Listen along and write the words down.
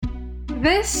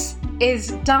This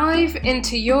is Dive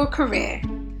Into Your Career,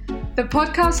 the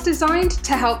podcast designed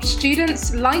to help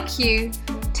students like you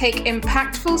take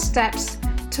impactful steps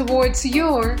towards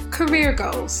your career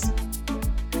goals.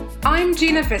 I'm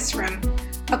Gina Visram,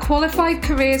 a qualified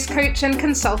careers coach and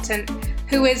consultant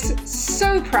who is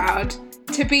so proud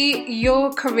to be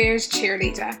your careers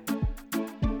cheerleader.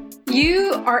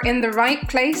 You are in the right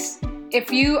place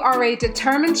if you are a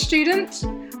determined student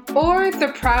or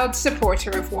the proud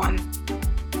supporter of one.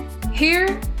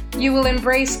 Here, you will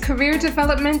embrace career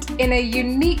development in a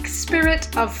unique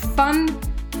spirit of fun,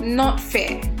 not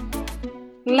fear.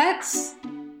 Let's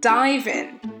dive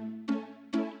in.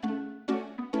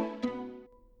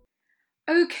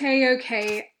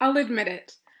 Okay, I'll admit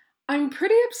it. I'm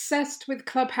pretty obsessed with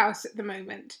Clubhouse at the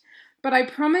moment, but I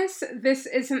promise this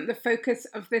isn't the focus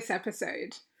of this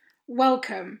episode.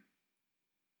 Welcome.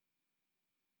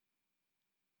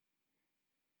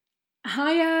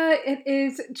 Hiya, it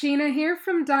is Gina here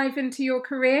from Dive Into Your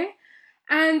Career,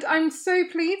 and I'm so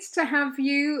pleased to have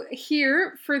you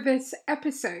here for this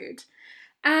episode.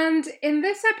 And in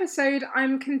this episode,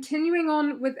 I'm continuing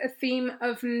on with a theme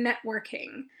of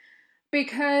networking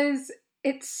because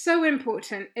it's so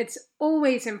important. It's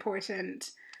always important.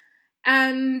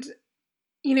 And,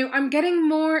 I'm getting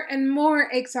more and more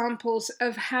examples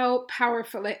of how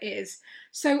powerful it is.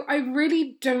 So I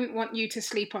really don't want you to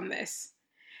sleep on this.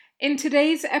 In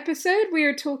today's episode, we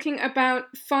are talking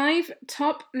about 5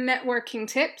 top networking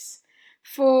tips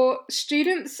for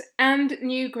students and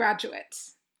new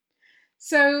graduates.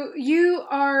 So you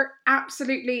are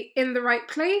absolutely in the right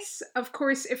place. Of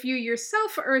course, if you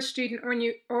yourself are a student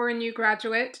or a new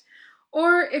graduate,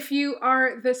 or if you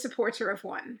are the supporter of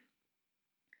one.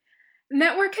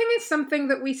 Networking is something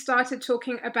that we started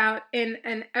talking about in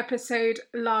an episode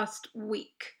last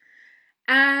week.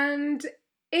 And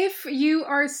if you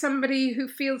are somebody who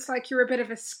feels like you're a bit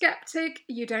of a skeptic,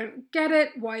 you don't get it,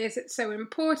 why is it so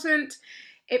important?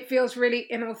 It feels really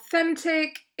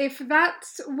inauthentic. If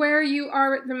that's where you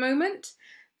are at the moment,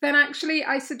 then actually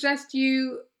I suggest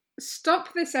you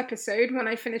stop this episode when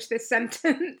I finish this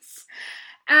sentence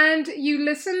and you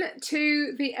listen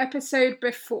to the episode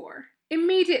before,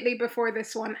 immediately before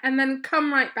this one, and then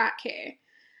come right back here.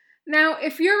 Now,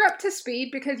 if you're up to speed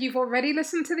because you've already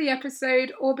listened to the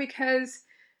episode or because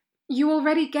you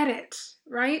already get it,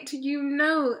 right? You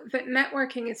know that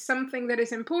networking is something that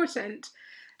is important,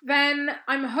 then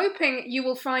I'm hoping you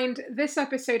will find this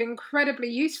episode incredibly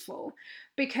useful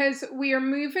because we are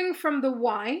moving from the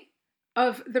why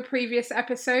of the previous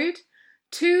episode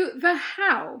to the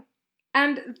how.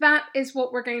 And that is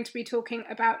what we're going to be talking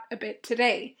about a bit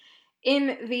today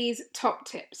in these top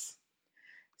tips.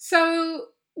 So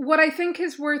what I think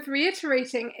is worth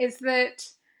reiterating is that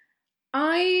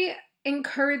I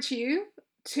encourage you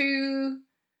to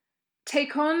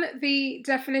take on the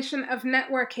definition of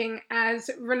networking as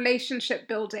relationship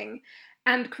building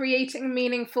and creating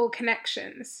meaningful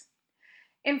connections.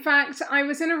 In fact, I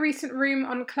was in a recent room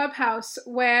on Clubhouse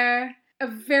where a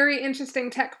very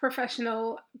interesting tech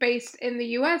professional based in the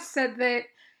US said that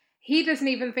he doesn't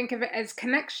even think of it as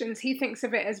connections, he thinks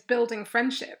of it as building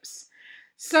friendships.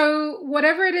 So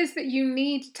whatever it is that you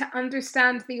need to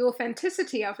understand the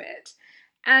authenticity of it,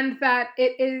 and that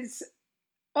it is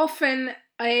often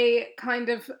a kind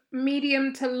of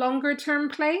medium to longer term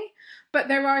play, but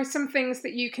there are some things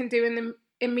that you can do in the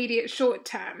immediate short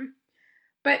term.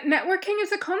 But networking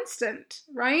is a constant,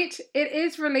 right? It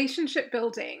is relationship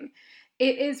building.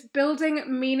 It is building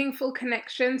meaningful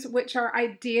connections which are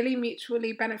ideally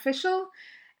mutually beneficial.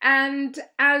 And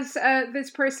as this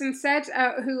person said,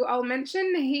 who I'll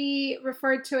mention, he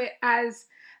referred to it as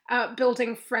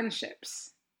building friendships.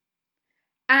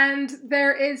 And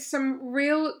there is some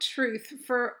real truth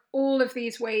for all of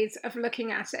these ways of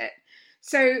looking at it.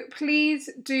 So please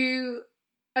do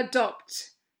adopt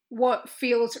what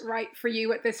feels right for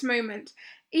you at this moment,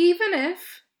 even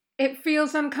if it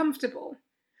feels uncomfortable,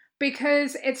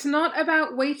 because it's not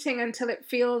about waiting until it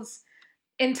feels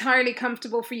entirely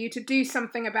comfortable for you to do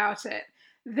something about it.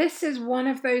 This is one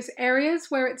of those areas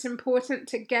where it's important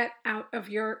to get out of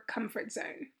your comfort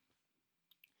zone.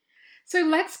 So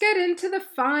let's get into the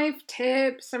 5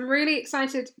 tips. I'm really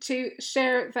excited to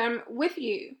share them with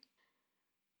you.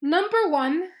 Number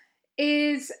 1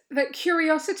 is that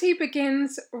curiosity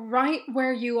begins right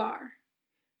where you are.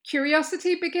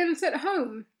 Curiosity begins at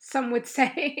home, some would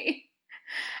say.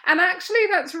 And actually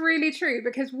that's really true,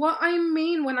 because what I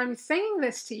mean when I'm saying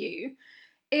this to you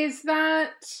is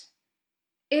that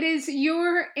it is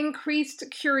your increased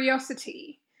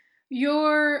curiosity,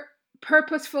 your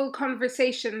purposeful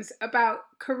conversations about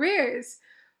careers,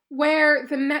 where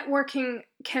the networking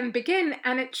can begin,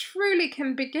 and it truly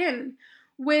can begin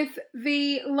with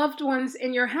the loved ones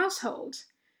in your household.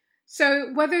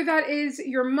 So whether that is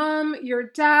your mom, your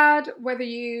dad, whether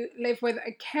you live with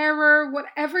a carer,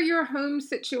 whatever your home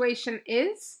situation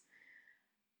is,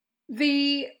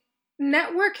 the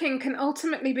networking can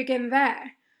ultimately begin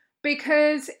there.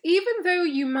 Because even though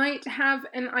you might have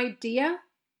an idea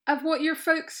of what your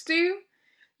folks do,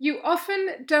 you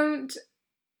often don't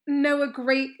know a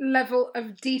great level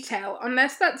of detail,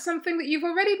 unless that's something that you've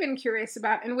already been curious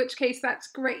about, in which case that's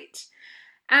great.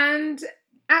 And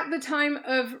at the time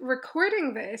of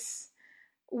recording this,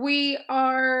 we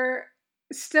are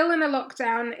still in a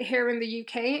lockdown here in the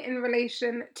UK in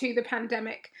relation to the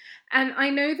pandemic. And I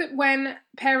know that when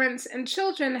parents and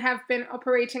children have been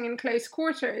operating in close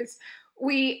quarters,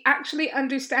 we actually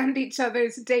understand each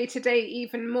other's day to day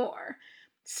even more.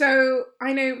 So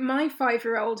I know my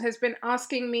 5-year-old has been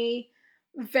asking me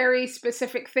very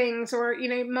specific things, or,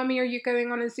 Mummy, are you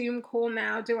going on a Zoom call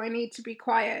now? Do I need to be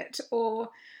quiet? Or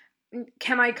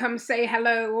can I come say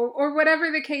hello? Or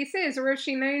whatever the case is. Or if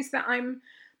she knows that I'm,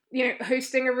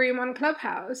 hosting a room on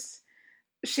Clubhouse,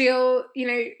 she'll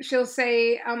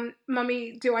say,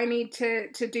 Mummy, do I need to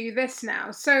do this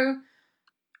now? So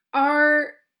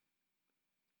our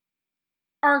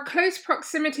close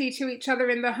proximity to each other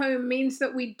in the home means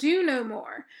that we do know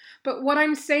more. But what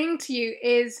I'm saying to you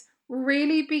is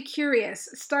really be curious.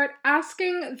 Start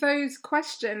asking those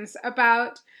questions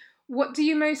about, what do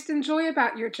you most enjoy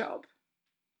about your job,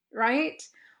 right?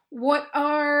 What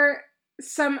are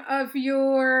some of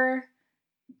your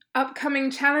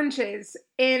upcoming challenges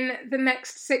in the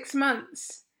next 6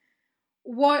 months?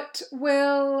 What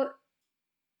will,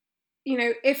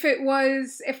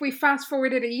 if we fast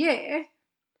forwarded a year,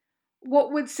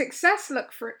 what would success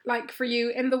look like for you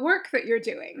in the work that you're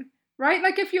doing, right?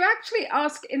 Like if you actually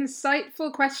ask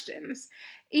insightful questions,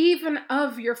 even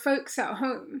of your folks at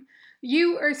home,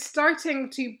 you are starting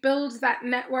to build that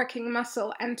networking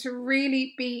muscle and to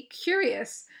really be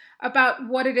curious about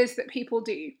what it is that people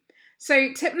do.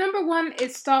 So tip number 1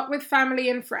 is start with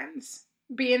family and friends.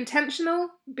 Be intentional,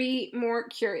 be more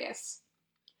curious.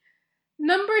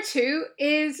 Number 2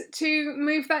 is to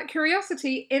move that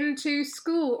curiosity into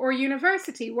school or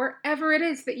university, wherever it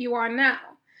is that you are now.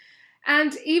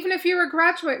 And even if you're a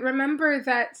graduate, remember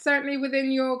that certainly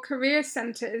within your career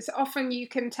centers, often you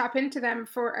can tap into them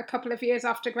for a couple of years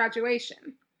after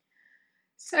graduation.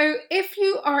 So if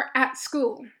you are at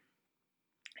school,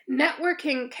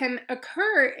 networking can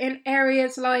occur in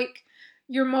areas like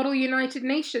your Model United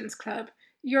Nations Club,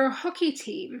 your hockey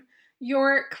team,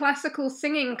 your classical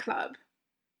singing club,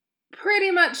 pretty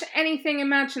much anything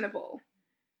imaginable.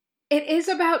 It is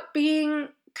about being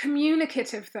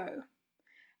communicative, though.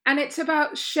 And it's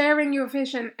about sharing your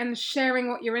vision and sharing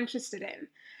what you're interested in.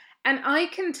 And I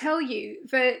can tell you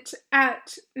that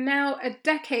at now a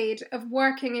decade of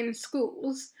working in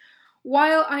schools,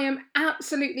 while I am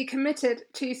absolutely committed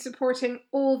to supporting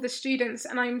all the students,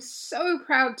 and I'm so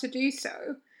proud to do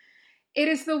so, it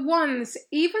is the ones,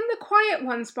 even the quiet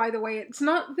ones, by the way, it's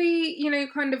not the,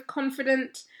 kind of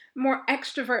confident, more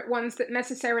extrovert ones that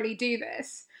necessarily do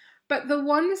this, but the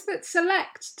ones that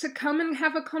select to come and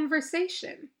have a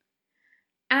conversation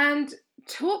and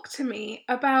talk to me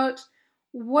about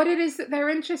what it is that they're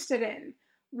interested in.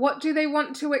 What do they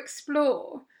want to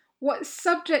explore? What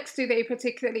subjects do they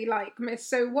particularly like, miss?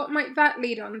 So what might that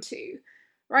lead on to?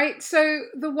 Right? So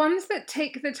the ones that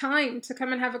take the time to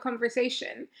come and have a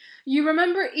conversation, you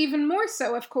remember even more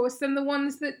so, of course, than the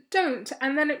ones that don't.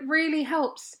 And then it really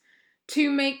helps to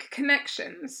make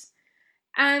connections.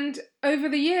 And over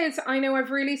the years, I know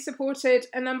I've really supported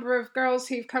a number of girls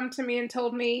who've come to me and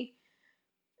told me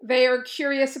they are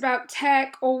curious about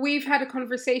tech, or we've had a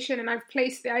conversation and I've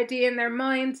placed the idea in their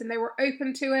minds and they were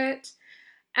open to it.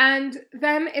 And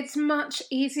then it's much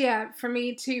easier for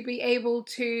me to be able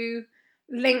to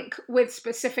link with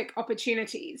specific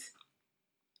opportunities.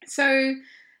 So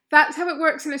that's how it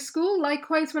works in a school.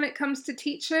 Likewise, when it comes to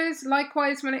teachers,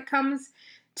 likewise, when it comes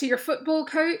to your football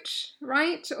coach,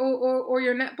 right? Or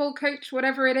your netball coach,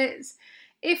 whatever it is.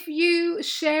 If you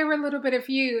share a little bit of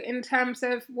you in terms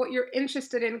of what you're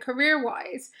interested in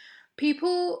career-wise,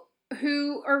 people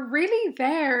who are really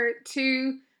there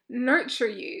to nurture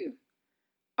you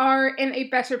are in a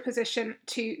better position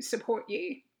to support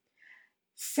you.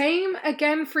 Same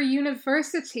again for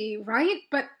university, right?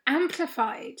 But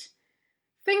amplified.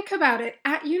 Think about it.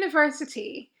 At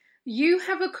university, you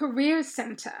have a career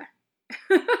center.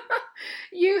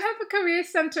 You have a career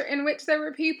center in which there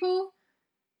are people,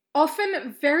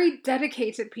 often very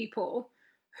dedicated people,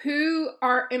 who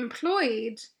are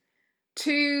employed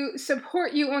to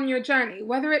support you on your journey,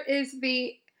 whether it is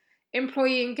the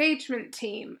employer engagement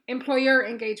team,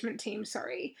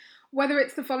 whether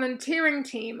it's the volunteering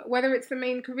team, whether it's the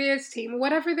main careers team,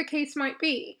 whatever the case might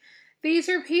be. These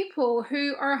are people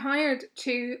who are hired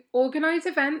to organize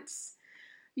events,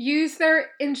 use their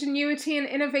ingenuity and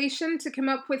innovation to come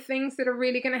up with things that are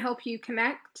really going to help you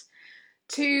connect,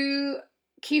 to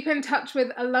keep in touch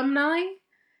with alumni,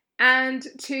 and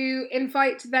to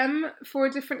invite them for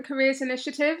different careers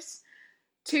initiatives,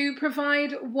 to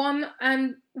provide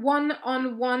one-on-one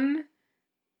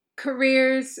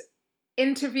careers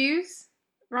interviews,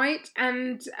 right?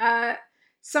 And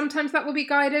sometimes that will be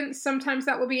guidance, sometimes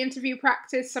that will be interview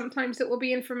practice, sometimes it will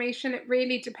be information. It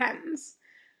really depends.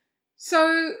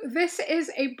 So this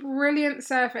is a brilliant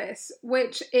service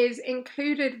which is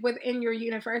included within your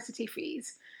university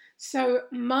fees. So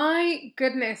my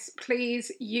goodness,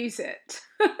 please use it.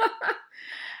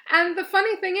 And the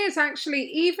funny thing is, actually,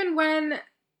 even when,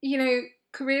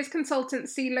 careers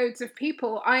consultants see loads of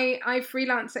people, I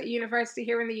freelance at a university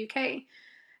here in the UK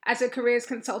as a careers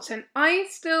consultant, I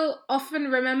still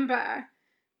often remember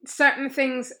certain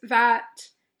things that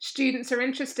students are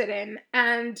interested in.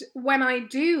 And when I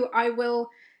do, I will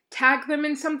tag them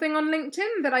in something on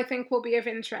LinkedIn that I think will be of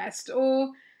interest,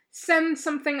 or send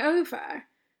something over.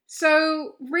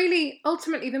 So really,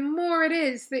 ultimately, the more it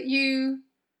is that you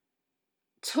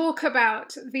talk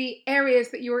about the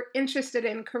areas that you're interested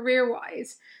in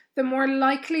career-wise, the more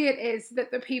likely it is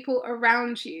that the people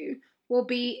around you will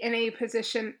be in a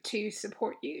position to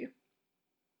support you.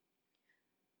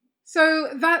 So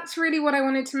that's really what I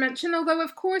wanted to mention, although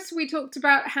of course we talked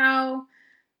about how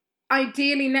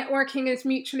ideally networking is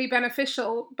mutually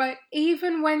beneficial, but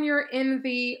even when you're in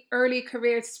the early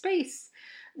career space,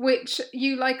 which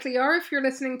you likely are if you're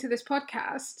listening to this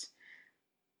podcast,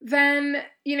 then,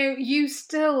 you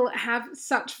still have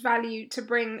such value to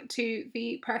bring to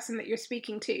the person that you're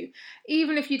speaking to,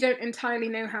 even if you don't entirely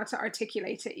know how to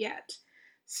articulate it yet.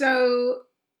 So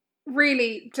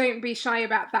really, don't be shy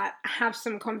about that. Have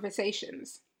some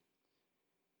conversations.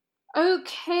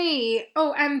 Okay.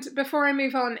 Oh, and before I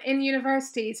move on, in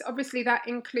universities, obviously that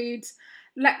includes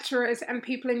lecturers and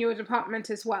people in your department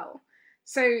as well.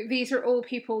 So these are all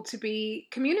people to be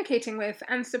communicating with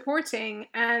and supporting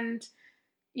and,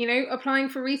 applying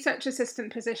for research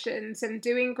assistant positions and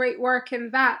doing great work in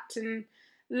that and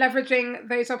leveraging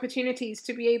those opportunities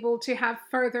to be able to have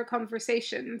further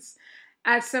conversations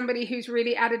as somebody who's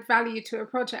really added value to a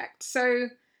project. So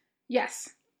yes,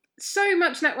 so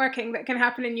much networking that can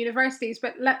happen in universities,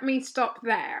 but let me stop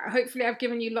there. Hopefully I've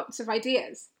given you lots of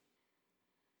ideas.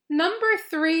 Number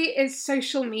 3 is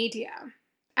social media.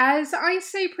 As I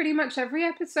say pretty much every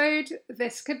episode,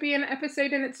 this could be an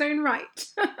episode in its own right.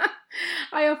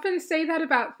 I often say that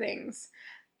about things.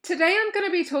 Today I'm going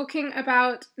to be talking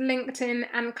about LinkedIn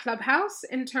and Clubhouse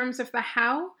in terms of the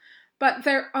how, but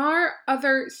there are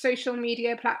other social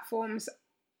media platforms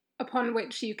upon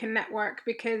which you can network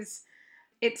because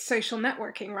it's social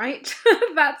networking, right?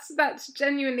 That's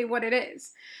genuinely what it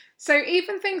is. So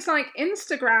even things like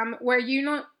Instagram, where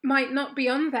you might not be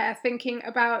on there thinking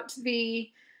about the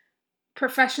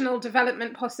professional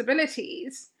development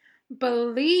possibilities,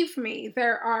 believe me,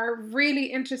 there are really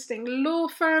interesting law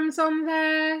firms on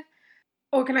there,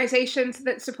 organizations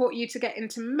that support you to get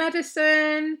into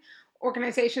medicine,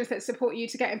 organizations that support you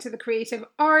to get into the creative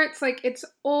arts. Like, it's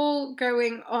all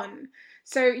going on.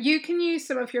 So you can use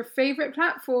some of your favorite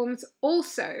platforms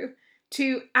also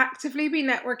to actively be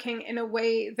networking in a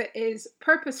way that is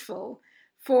purposeful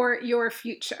for your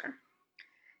future.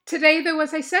 Today, though,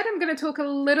 as I said, I'm going to talk a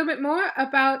little bit more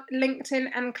about LinkedIn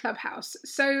and Clubhouse.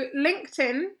 So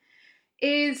LinkedIn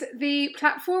is the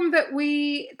platform that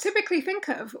we typically think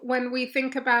of when we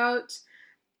think about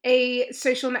a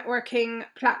social networking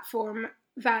platform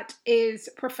that is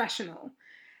professional.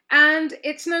 And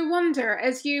it's no wonder,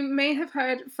 as you may have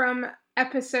heard from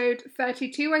episode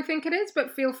 32, I think it is,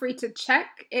 but feel free to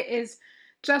check. It is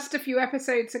just a few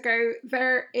episodes ago.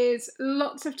 There is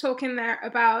lots of talk in there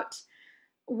about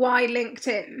why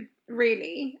LinkedIn,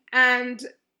 really. And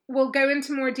we'll go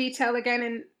into more detail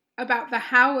again about the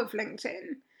how of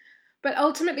LinkedIn. But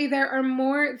ultimately, there are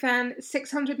more than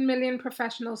 600 million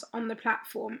professionals on the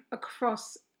platform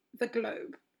across the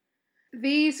globe.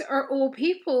 These are all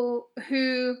people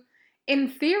who, in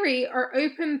theory, are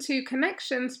open to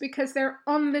connections because they're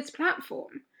on this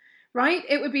platform, right?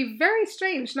 It would be very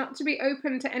strange not to be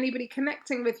open to anybody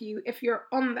connecting with you if you're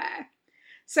on there.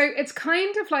 So it's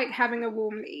kind of like having a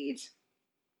warm lead.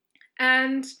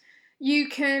 And you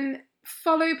can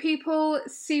follow people,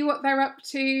 see what they're up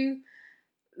to,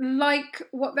 like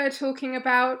what they're talking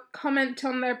about, comment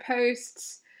on their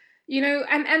posts.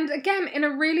 and again, in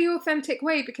a really authentic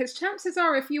way, because chances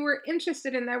are if you were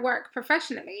interested in their work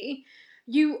professionally,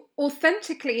 you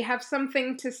authentically have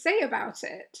something to say about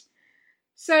it.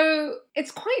 So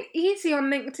it's quite easy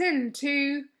on LinkedIn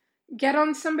to get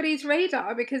on somebody's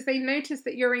radar because they notice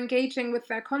that you're engaging with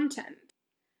their content.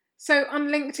 So on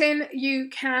LinkedIn, you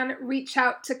can reach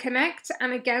out to connect.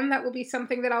 And again, that will be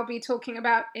something that I'll be talking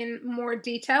about in more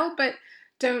detail, but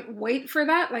don't wait for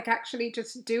that. Like, actually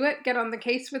just do it. Get on the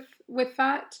case with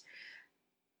that.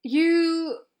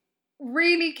 You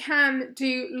really can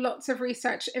do lots of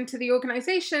research into the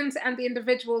organizations and the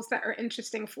individuals that are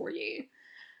interesting for you.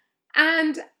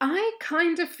 And I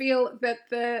kind of feel that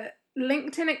the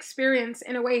LinkedIn experience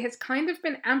in a way has kind of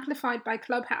been amplified by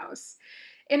Clubhouse.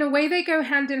 In a way, they go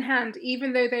hand in hand,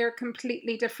 even though they are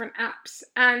completely different apps.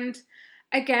 And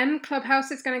again, Clubhouse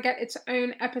is going to get its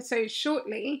own episode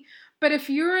shortly. But if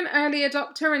you're an early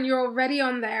adopter and you're already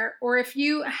on there, or if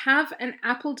you have an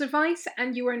Apple device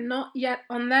and you are not yet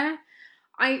on there,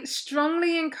 I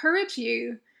strongly encourage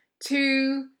you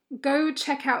to go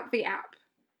check out the app,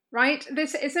 right?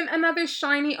 This isn't another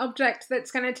shiny object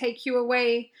that's going to take you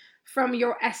away from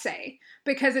your essay,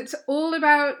 because it's all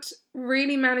about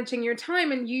really managing your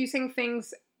time and using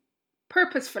things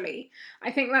purposefully.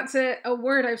 I think that's a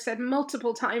word I've said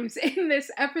multiple times in this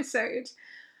episode.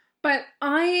 But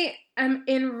I am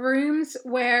in rooms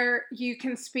where you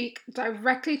can speak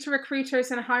directly to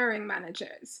recruiters and hiring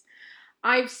managers.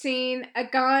 I've seen a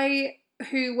guy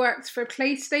who works for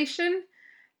PlayStation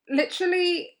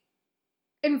literally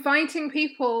inviting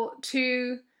people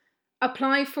to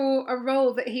apply for a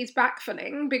role that he's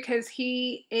backfilling because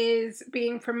he is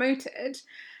being promoted.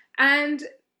 And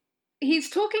he's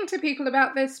talking to people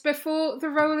about this before the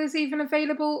role is even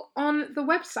available on the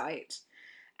website.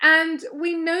 And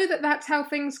we know that that's how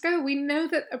things go. We know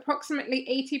that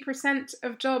approximately 80%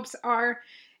 of jobs are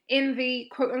in the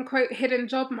quote-unquote hidden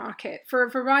job market for a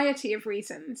variety of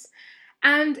reasons.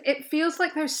 And it feels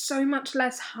like there's so much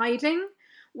less hiding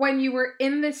when you were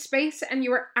in this space and you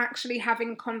were actually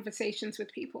having conversations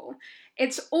with people.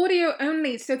 It's audio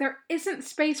only, so there isn't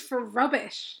space for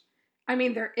rubbish. I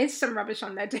mean, there is some rubbish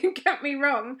on there, don't get me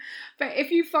wrong. But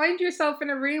if you find yourself in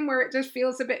a room where it just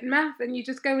feels a bit naff, then you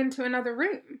just go into another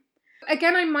room.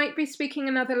 Again, I might be speaking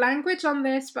another language on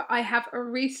this, but I have a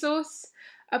resource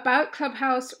about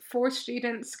Clubhouse for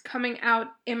students coming out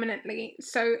imminently,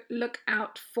 so look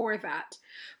out for that.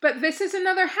 But this is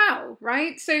another how,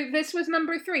 right? So this was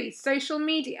number 3, social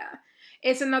media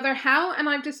is another how, and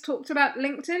I've just talked about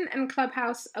LinkedIn and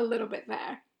Clubhouse a little bit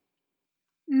there.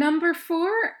 Number 4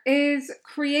 is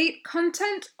create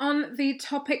content on the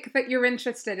topic that you're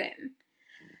interested in.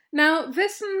 Now,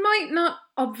 this might not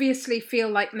obviously feel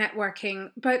like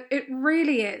networking, but it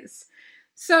really is.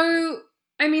 So,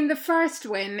 I mean, the first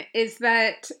win is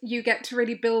that you get to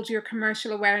really build your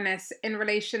commercial awareness in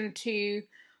relation to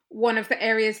one of the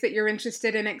areas that you're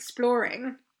interested in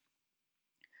exploring.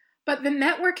 But the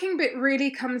networking bit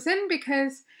really comes in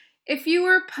because if you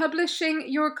are publishing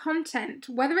your content,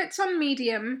 whether it's on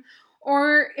Medium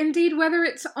or indeed whether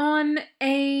it's on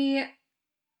a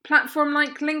platform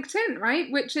like LinkedIn,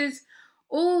 right, which is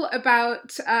all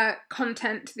about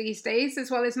content these days, as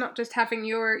well as not just having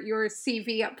your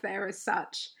CV up there as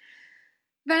such,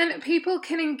 then people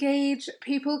can engage,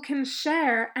 people can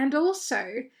share, and also,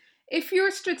 if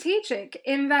you're strategic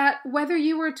in that whether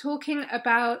you were talking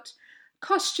about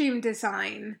costume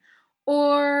design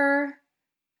or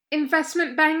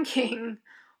investment banking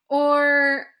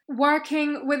or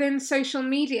working within social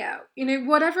media,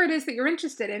 whatever it is that you're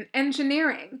interested in,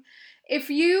 engineering, if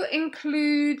you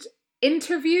include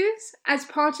interviews as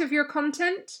part of your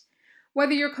content,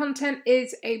 whether your content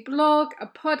is a blog, a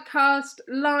podcast,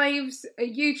 lives, a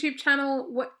YouTube channel,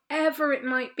 whatever it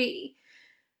might be,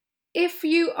 if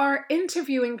you are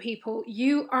interviewing people,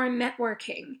 you are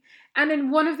networking. And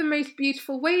in one of the most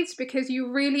beautiful ways, because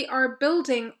you really are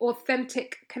building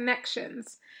authentic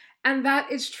connections. And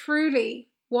that is truly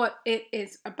what it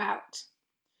is about.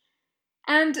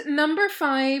 And number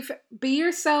 5, be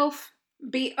yourself,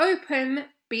 be open,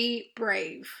 be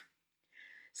brave.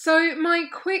 So my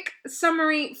quick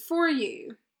summary for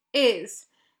you is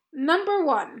number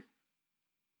 1,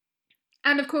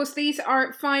 and of course these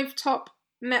are 5 top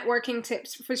networking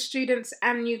tips for students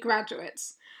and new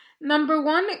graduates. Number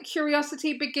 1,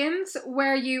 curiosity begins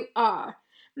where you are.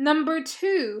 Number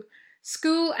 2,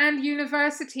 school and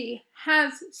university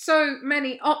has so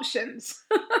many options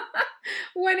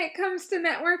when it comes to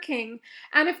networking.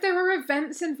 And if there are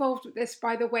events involved with this,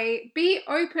 by the way, be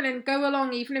open and go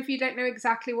along even if you don't know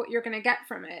exactly what you're going to get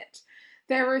from it.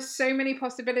 There are so many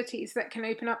possibilities that can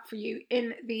open up for you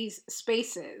in these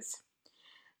spaces.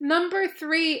 Number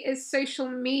 3 is social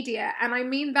media, and I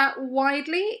mean that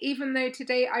widely, even though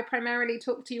today I primarily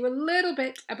talk to you a little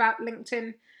bit about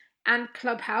LinkedIn and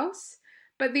Clubhouse,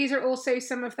 but these are also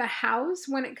some of the hows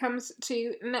when it comes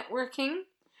to networking.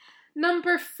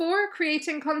 Number 4,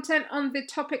 creating content on the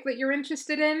topic that you're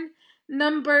interested in.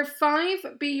 Number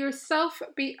 5, be yourself,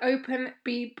 be open,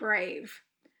 be brave.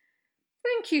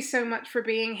 Thank you so much for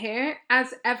being here.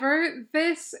 As ever,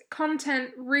 this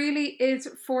content really is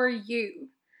for you.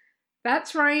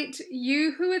 That's right,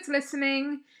 you who is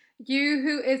listening, you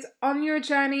who is on your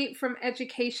journey from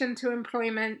education to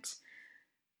employment,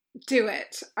 do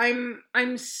it.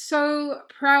 I'm so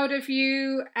proud of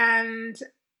you and,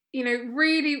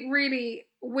 really, really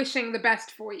wishing the best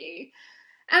for you.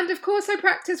 And of course, I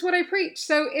practice what I preach.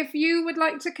 So if you would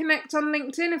like to connect on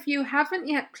LinkedIn, if you haven't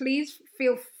yet, please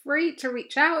feel free to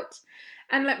reach out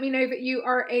and let me know that you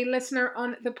are a listener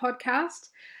on the podcast.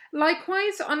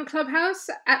 Likewise, on Clubhouse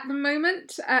at the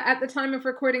moment, at the time of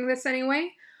recording this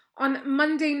anyway, on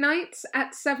Monday nights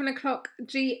at 7 o'clock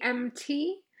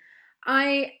GMT,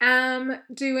 I am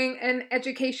doing an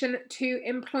education to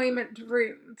employment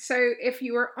room. So if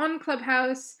you are on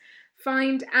Clubhouse,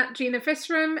 find at Gina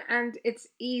Visram, and it's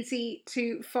easy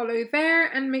to follow there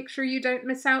and make sure you don't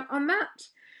miss out on that.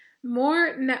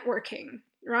 More networking,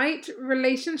 right?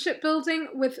 Relationship building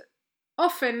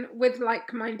often with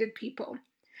like-minded people.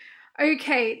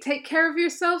 Okay, take care of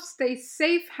yourself, stay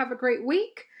safe, have a great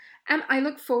week, and I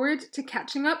look forward to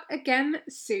catching up again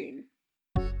soon.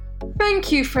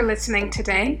 Thank you for listening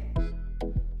today.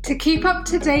 To keep up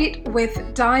to date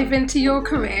with Dive Into Your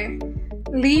Career,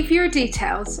 leave your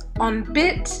details on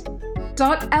bit.ly/dive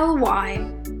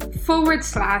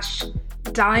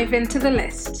into the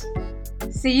list.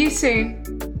 See you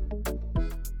soon.